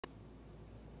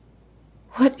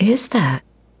What is that?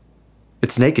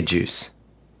 It's naked juice.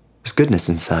 There's goodness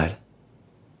inside.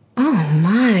 Oh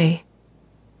my.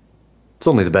 It's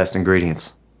only the best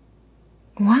ingredients.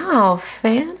 Wow,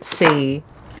 fancy.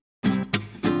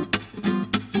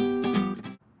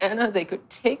 Anna, they could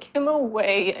take him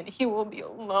away and he will be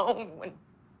alone when...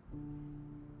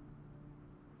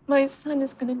 My son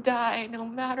is gonna die no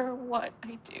matter what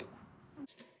I do.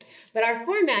 But our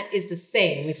format is the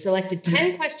same. We've selected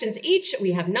 10 questions each.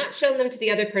 We have not shown them to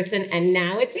the other person, and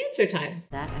now it's answer time.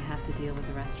 That I have to deal with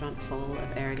a restaurant full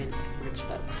of arrogant rich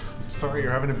folks. Sorry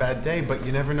you're having a bad day, but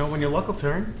you never know when your luck will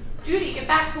turn. Judy, get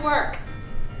back to work.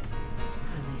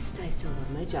 At least I still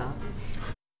love my job.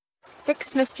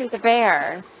 Fix Mr. the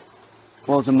Bear.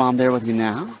 Well, is the mom there with you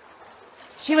now?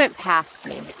 She went past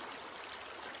me.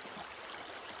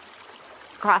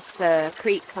 Across the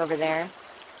creek over there.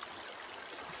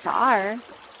 I saw her.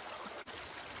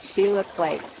 She looked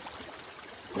like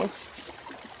mist.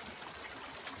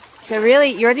 So really,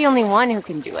 you're the only one who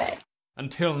can do it.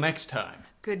 Until next time.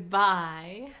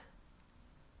 Goodbye.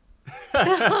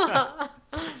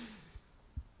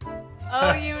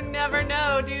 Oh, you never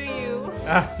know, do you?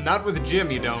 Not with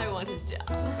Jim, you don't. I want his job.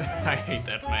 I hate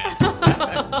that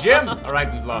man. Jim! All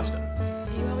right, we've lost him.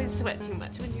 You always sweat too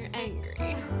much when you're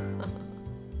angry.